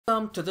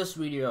Welcome to this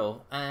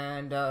video,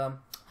 and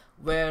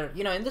where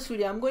in this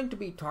video I'm going to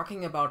be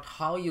talking about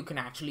how you can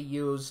actually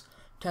use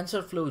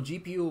TensorFlow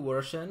GPU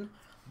version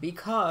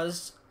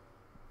because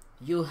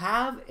you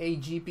have a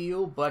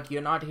GPU but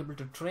you're not able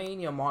to train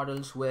your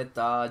models with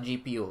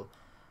GPU.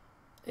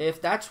 If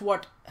that's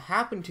what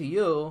happened to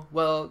you,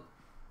 well,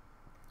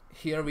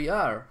 here we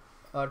are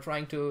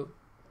trying to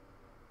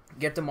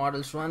get the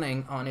models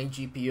running on a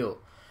GPU.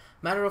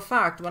 Matter of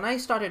fact, when I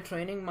started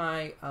training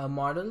my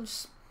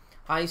models,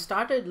 I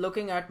started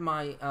looking at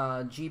my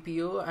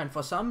GPU, and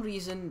for some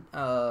reason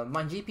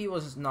my GPU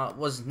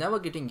was never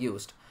getting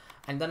used.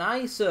 And then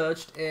I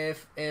searched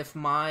if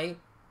my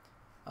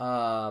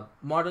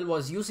model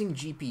was using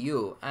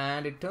GPU,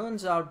 and it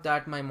turns out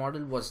that my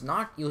model was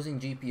not using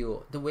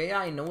GPU. The way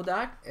I know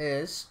that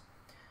is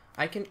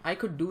I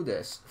could do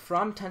this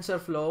from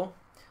TensorFlow.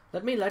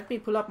 Let me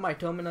pull up my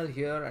terminal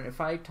here, and if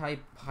I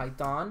type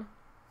Python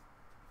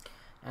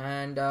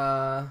and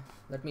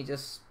let me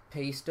just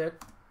paste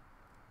it.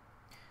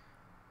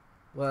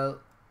 Well,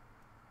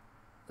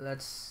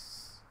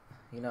 let's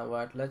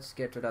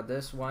get rid of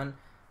this one.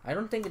 I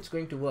don't think it's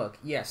going to work.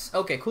 Yes,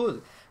 okay,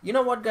 cool. You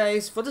know what,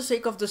 guys, for the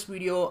sake of this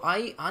video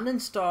I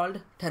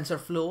uninstalled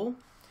TensorFlow,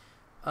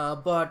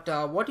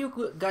 but what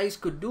you guys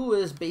could do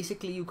is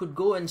basically you could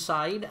go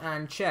inside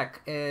and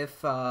check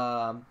if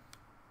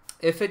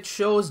it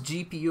shows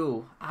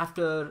GPU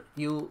after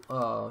you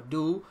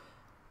do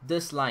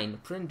this line,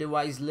 print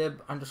device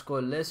lib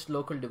 _ list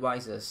local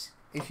devices.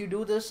 If you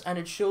do this and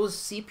it shows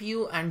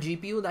CPU and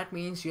GPU, that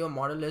means your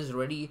model is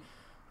ready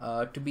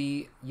to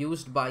be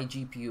used by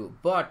GPU.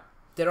 But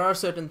there are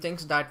certain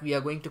things that we are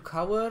going to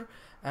cover,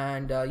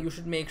 and you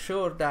should make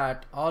sure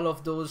that all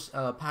of those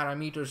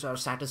parameters are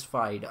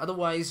satisfied.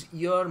 Otherwise,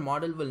 your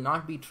model will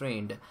not be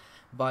trained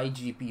by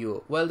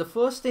GPU. Well, the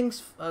first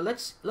things,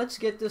 let's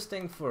get this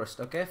thing first.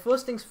 Okay,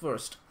 first things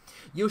first.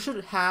 You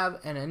should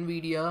have an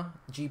NVIDIA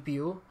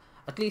GPU,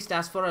 at least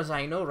as far as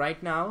I know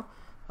right now.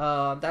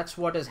 That's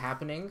what is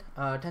happening.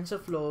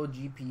 TensorFlow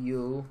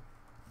GPU.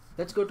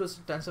 Let's go to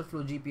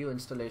TensorFlow GPU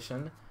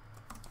installation.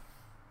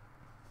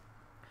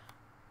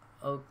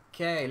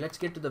 Okay, let's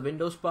get to the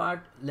Windows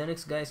part.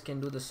 Linux guys can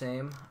do the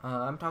same.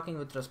 I'm talking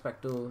with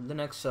respect to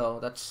Linux,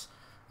 so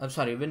I'm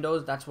sorry,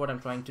 Windows. That's what I'm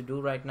trying to do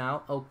right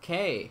now.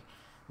 Okay,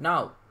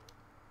 now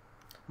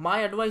my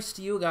advice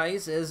to you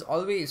guys is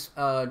always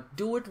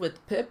do it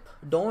with pip.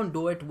 Don't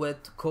do it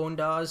with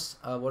Conda's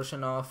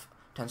version of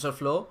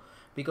TensorFlow,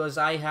 because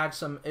I had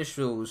some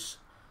issues.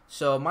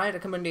 So my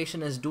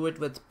recommendation is do it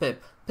with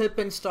pip. Pip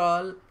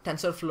install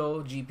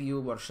TensorFlow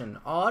GPU version,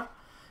 or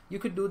you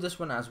could do this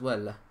one as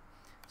well.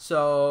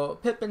 So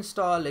pip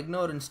install,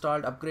 ignore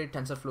installed, upgrade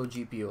TensorFlow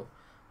GPU.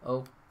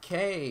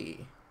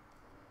 Okay.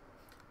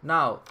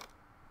 Now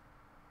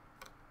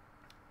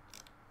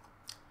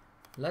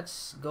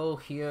let's go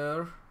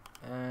here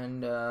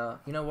and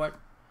you know what?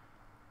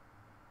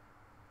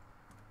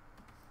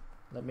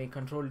 Let me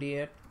Control D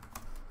it.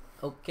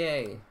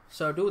 Okay,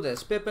 so do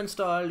this, pip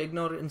installed,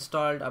 ignore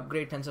installed,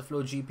 upgrade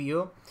TensorFlow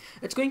GPU.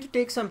 It's going to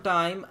take some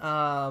time.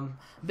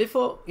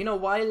 Before,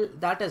 while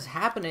that is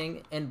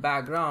happening in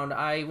background,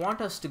 I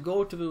want us to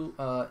go to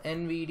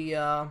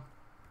NVIDIA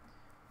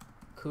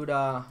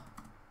Cuda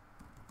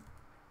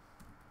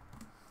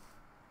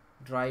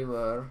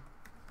driver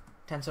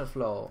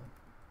TensorFlow.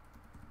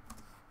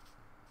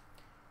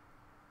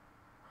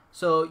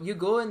 So you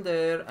go in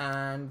there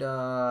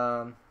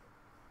and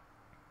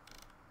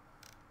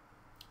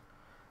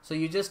so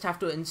you just have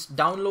to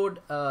download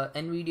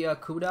NVIDIA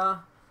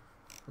Cuda.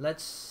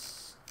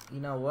 Let's,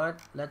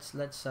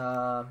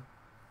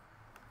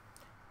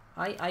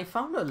 I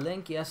found a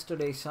link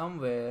yesterday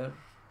somewhere.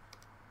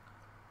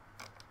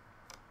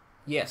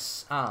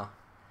 Yes,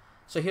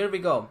 so here we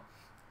go.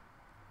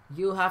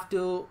 You have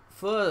to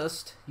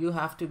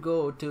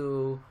go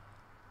to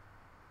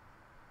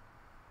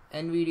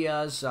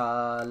NVIDIA's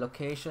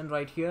location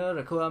right here,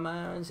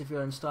 requirements. If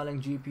you're installing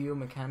GPU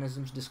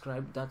mechanisms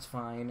described, that's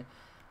fine.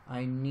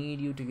 I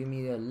need you to give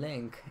me a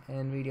link,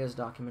 NVIDIA's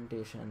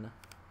documentation.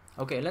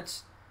 Okay,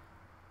 let's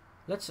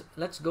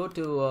go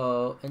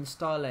to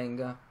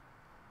installing.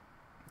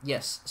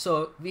 Yes,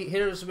 so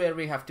here's where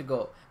we have to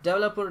go,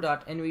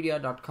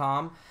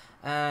 developer.nvidia.com,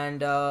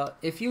 and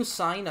if you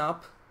sign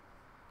up,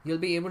 you'll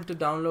be able to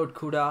download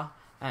Cuda.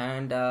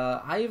 And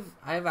I've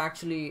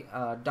actually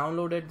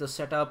downloaded the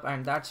setup,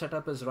 and that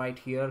setup is right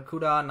here,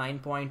 Cuda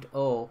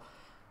 9.0,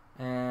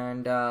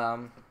 and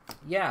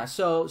yeah,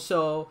 so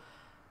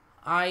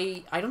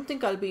I don't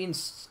think I'll be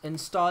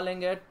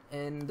installing it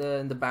in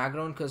the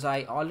background because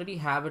I already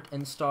have it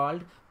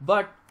installed,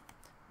 but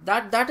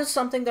that is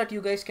something that you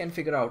guys can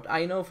figure out.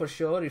 I know for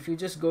sure if you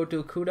just go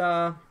to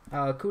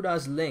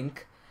Cuda's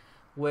link,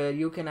 where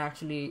you can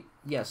actually,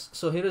 yes,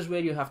 so here is where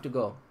you have to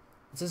go.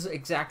 This is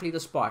exactly the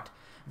spot,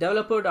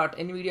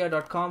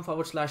 developer.nvidia.com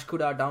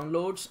 /Cuda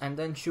downloads, and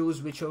then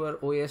choose whichever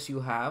OS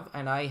you have,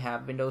 and I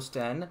have Windows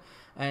 10,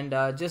 and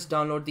just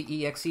download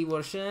the exe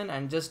version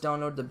and just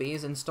download the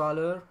base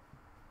installer.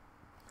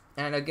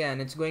 And again,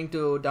 it's going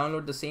to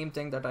download the same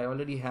thing that I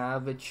already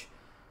have, which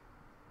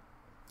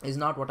is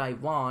not what I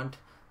want.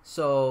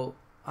 So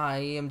I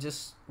am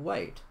just,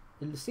 wait,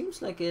 it seems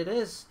like it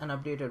is an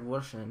updated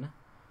version.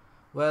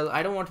 Well,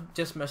 I don't want to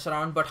just mess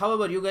around, but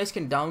however, you guys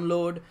can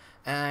download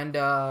and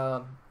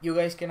you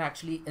guys can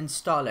actually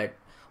install it.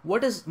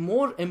 What is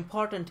more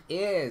important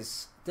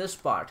is this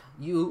part.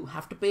 You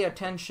have to pay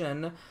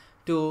attention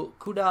to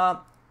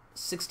Cuda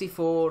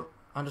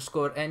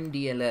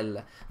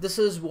 64_NDLL. This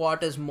is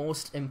what is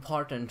most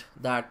important,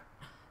 that,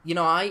 you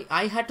know,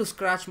 I had to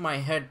scratch my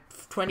head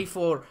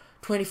 24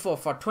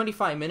 for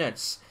 25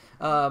 minutes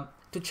to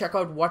check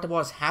out what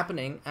was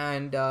happening,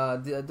 and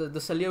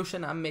the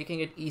solution, I'm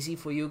making it easy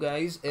for you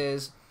guys,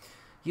 is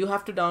you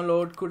have to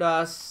download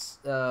Cuda's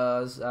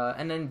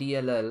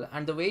NNDLL,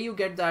 and the way you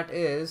get that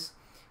is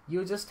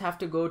you just have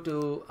to go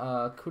to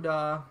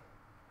Cuda,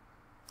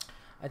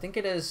 I think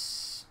it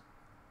is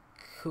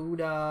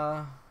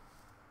Cuda,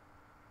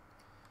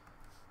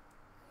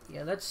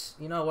 yeah,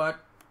 you know what,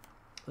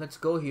 let's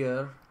go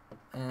here,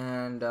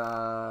 and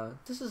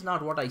this is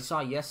not what I saw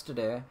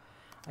yesterday.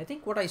 I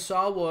think what I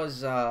saw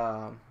was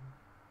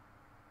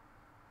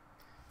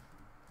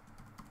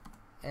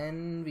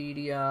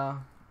NVIDIA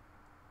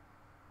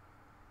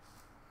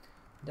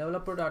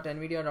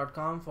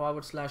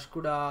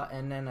developer.nvidia.com/Cuda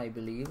NN, I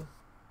believe.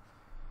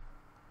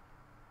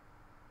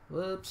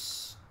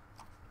 Whoops.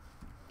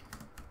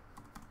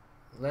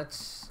 Let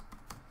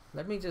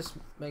me just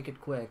make it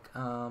quick.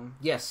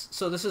 Yes,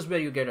 so this is where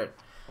you get it.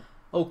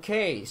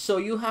 Okay, so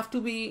you have to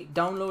be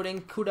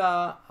downloading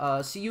Cuda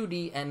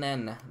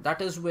CUDNN.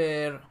 That is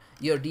where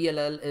your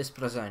DLL is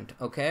present.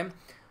 Okay,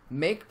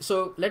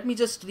 so let me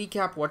just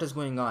recap what is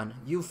going on.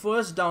 You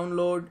first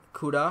download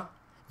Cuda,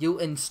 you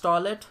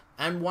install it,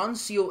 and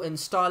once you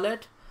install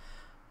it,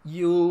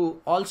 you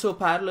also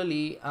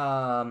parallelly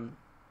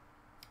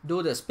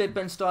do this pip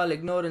install,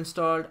 ignore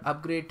installed,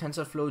 upgrade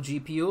TensorFlow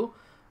GPU.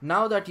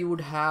 Now that you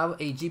would have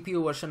a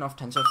GPU version of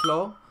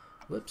TensorFlow,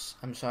 whoops,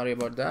 I'm sorry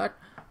about that.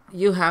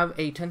 You have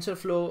a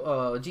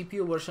TensorFlow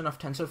GPU version of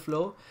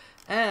TensorFlow,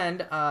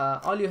 and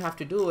all you have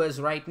to do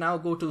is right now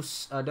go to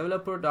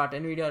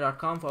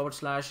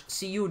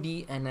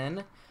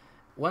developer.nvidia.com/CUDNN.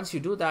 Once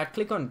you do that,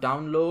 click on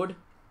download,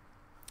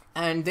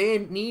 and they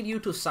need you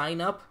to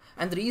sign up.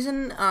 And the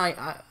reason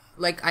I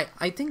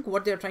think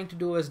what they're trying to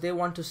do is they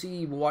want to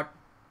see what,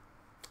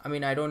 I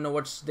mean, I don't know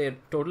what's their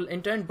total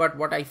intent, but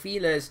what I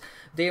feel is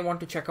they want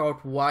to check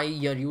out why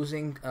you're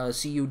using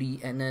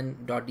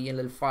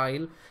CUDNN.dll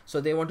file. So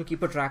they want to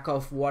keep a track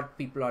of what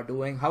people are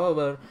doing.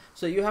 However,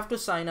 so you have to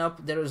sign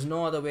up. There is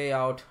no other way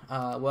out.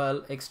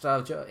 Well,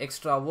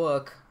 extra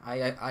work.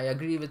 I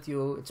agree with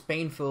you. It's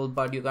painful,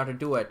 but you got to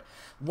do it.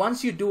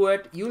 Once you do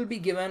it, you'll be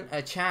given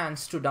a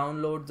chance to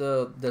download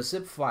the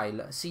zip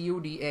file,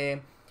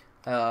 CUDA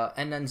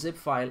NN zip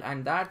file,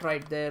 and that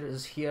right there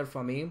is here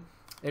for me.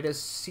 It is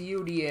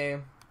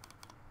CUDA,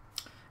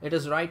 it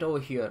is right over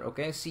here,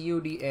 okay,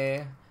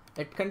 CUDA.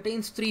 It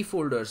contains 3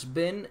 folders,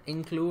 bin,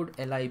 include,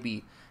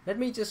 lib. Let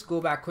me just go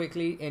back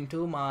quickly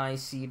into my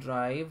C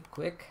drive,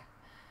 quick,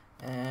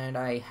 and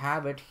I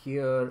have it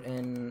here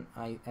in,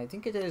 I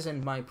think it is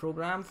in my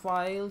program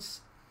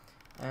files,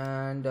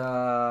 and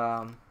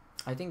I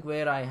think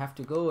where I have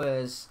to go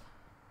is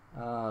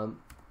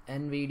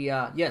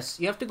NVIDIA. Yes,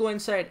 you have to go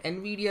inside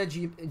NVIDIA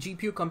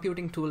GPU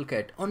Computing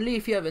Toolkit. Only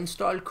if you have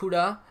installed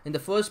Cuda in the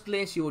first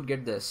place you would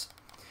get this.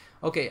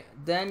 Okay,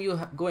 then you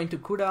go into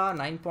Cuda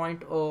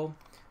 9.0.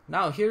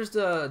 Now here's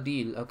the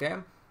deal,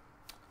 okay?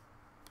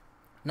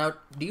 Now,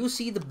 do you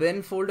see the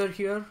bin folder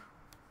here?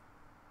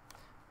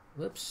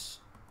 Whoops.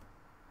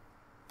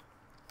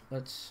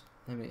 Let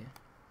me.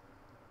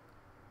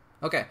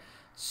 Okay,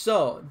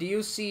 so do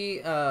you see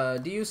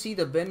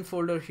the bin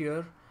folder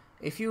here?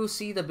 If you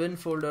see the bin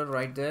folder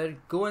right there,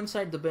 go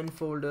inside the bin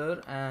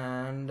folder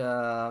and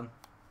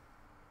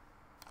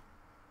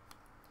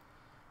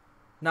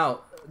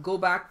now go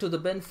back to the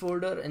bin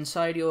folder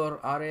inside your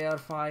RAR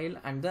file,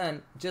 and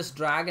then just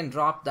drag and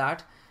drop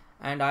that.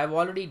 And I've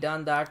already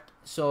done that.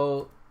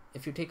 So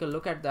if you take a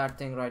look at that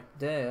thing right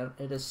there,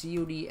 it is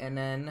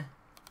CUDNN.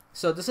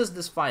 So this is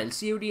this file,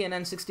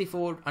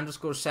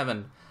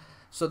 CUDNN64_7.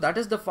 So that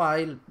is the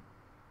file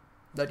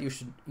that you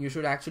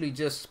should actually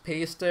just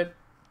paste it.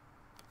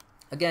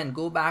 Again,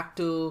 go back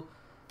to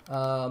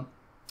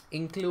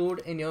include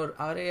in your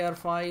RAR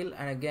file,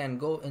 and again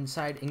go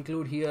inside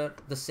include here,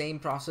 the same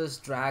process,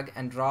 drag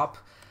and drop.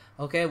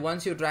 Okay,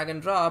 once you drag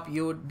and drop,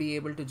 you would be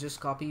able to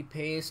just copy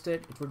paste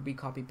it. It would be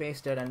copy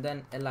pasted, and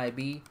then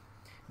lib,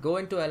 go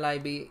into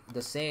lib,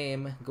 the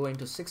same, go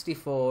into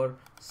 64.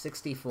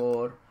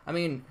 I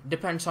mean,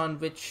 depends on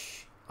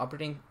which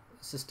operating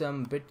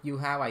system bit you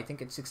have. I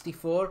think it's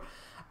 64.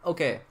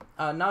 Okay,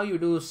 now you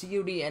do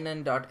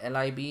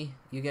cudnn.lib,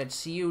 you get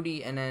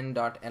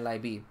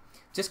cudnn.lib.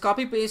 Just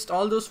copy paste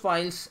all those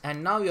files,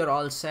 and now you're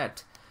all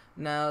set.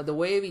 Now the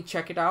way we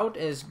check it out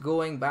is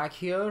going back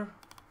here.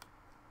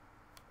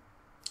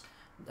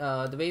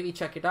 The way we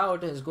check it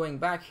out is going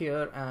back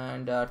here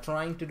and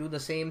trying to do the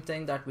same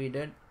thing that we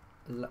did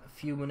a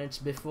few minutes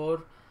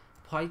before.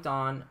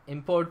 Python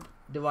import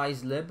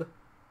device lib.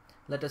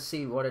 Let us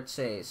see what it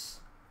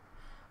says.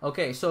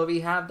 Okay, so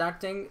we have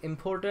that thing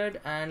imported,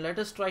 and let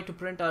us try to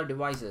print our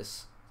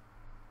devices.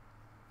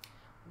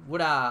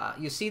 Cuda,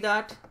 you see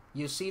that?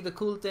 You see the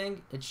cool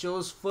thing? It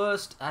shows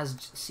first as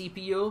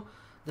CPU,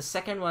 the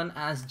second one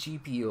as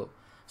GPU.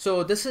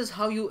 So this is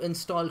how you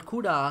install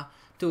Cuda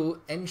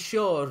to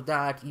ensure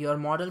that your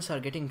models are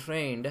getting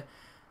trained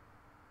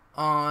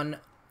on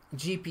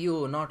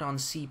GPU, not on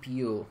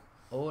CPU.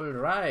 All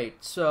right,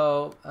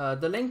 so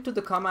the link to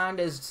the command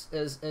is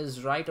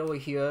right over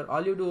here.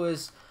 All you do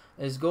is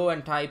go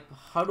and type,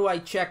 how do I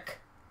check?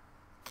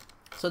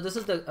 So this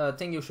is the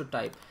thing you should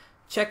type.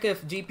 Check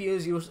if GPU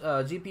is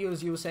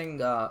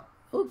using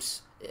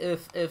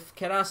if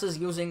Keras is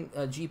using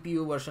a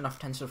GPU version of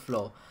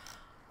TensorFlow.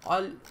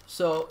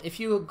 So if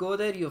you go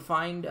there, you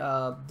find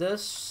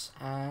this,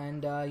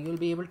 and you'll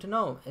be able to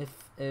know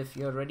if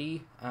you're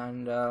ready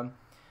and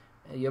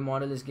your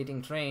model is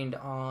getting trained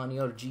on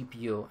your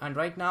GPU. And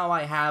right now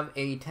I have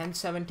a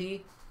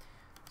 1070,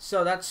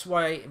 so that's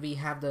why we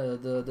have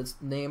the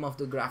name of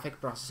the graphic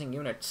processing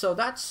unit. So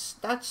that's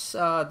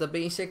the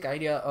basic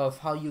idea of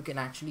how you can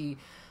actually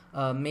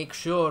make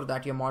sure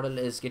that your model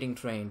is getting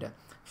trained.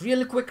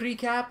 Real quick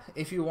recap: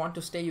 if you want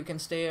to stay, you can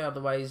stay,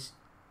 otherwise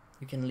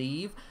you can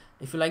leave.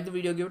 If you like the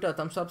video, give it a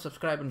thumbs up,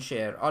 subscribe and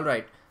share.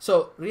 Alright,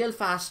 so real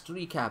fast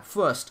recap.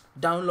 First,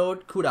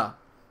 download Cuda.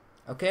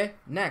 Okay,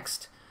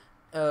 next,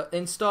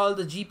 install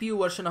the GPU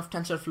version of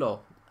TensorFlow.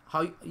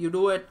 How you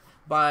do it?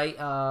 By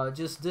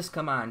just this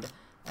command,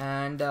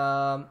 and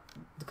the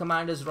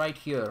command is right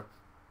here.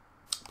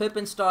 Pip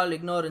install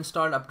ignore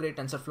installed upgrade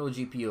TensorFlow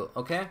GPU.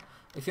 Okay,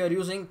 if you're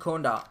using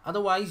Cuda,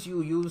 otherwise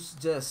you use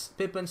just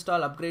pip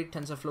install upgrade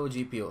TensorFlow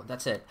GPU.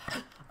 That's it.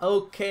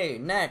 Okay,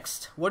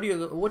 next, what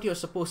you're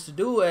supposed to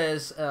do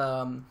is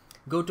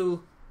go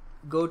to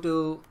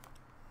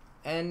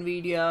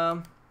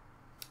NVIDIA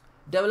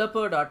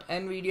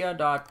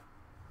developer.nvidia.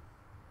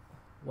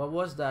 What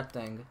was that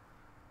thing?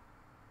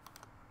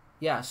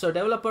 Yeah, so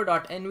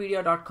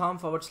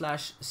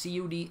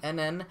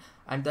developer.nvidia.com/CUDNN,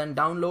 and then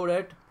download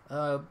it.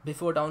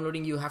 Before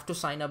downloading, you have to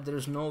sign up. There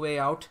is no way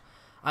out.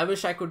 I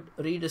wish I could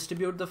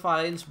redistribute the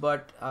files,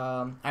 but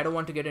I don't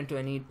want to get into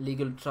any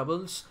legal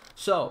troubles,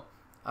 so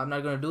I'm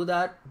not going to do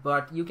that.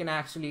 But you can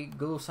actually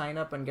go sign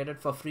up and get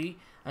it for free,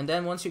 and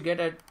then once you get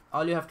it,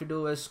 all you have to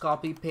do is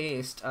copy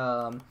paste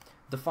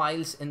the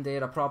files in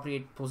their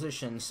appropriate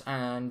positions,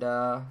 and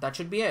that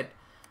should be it.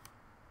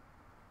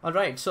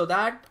 Alright, so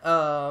that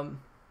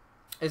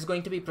is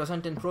going to be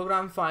present in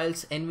program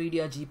files,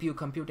 NVIDIA GPU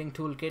Computing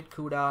Toolkit,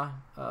 Cuda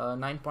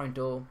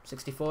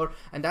 9.064,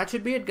 and that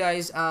should be it,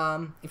 guys.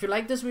 If you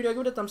like this video,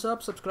 give it a thumbs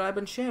up, subscribe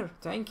and share.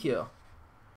 Thank you.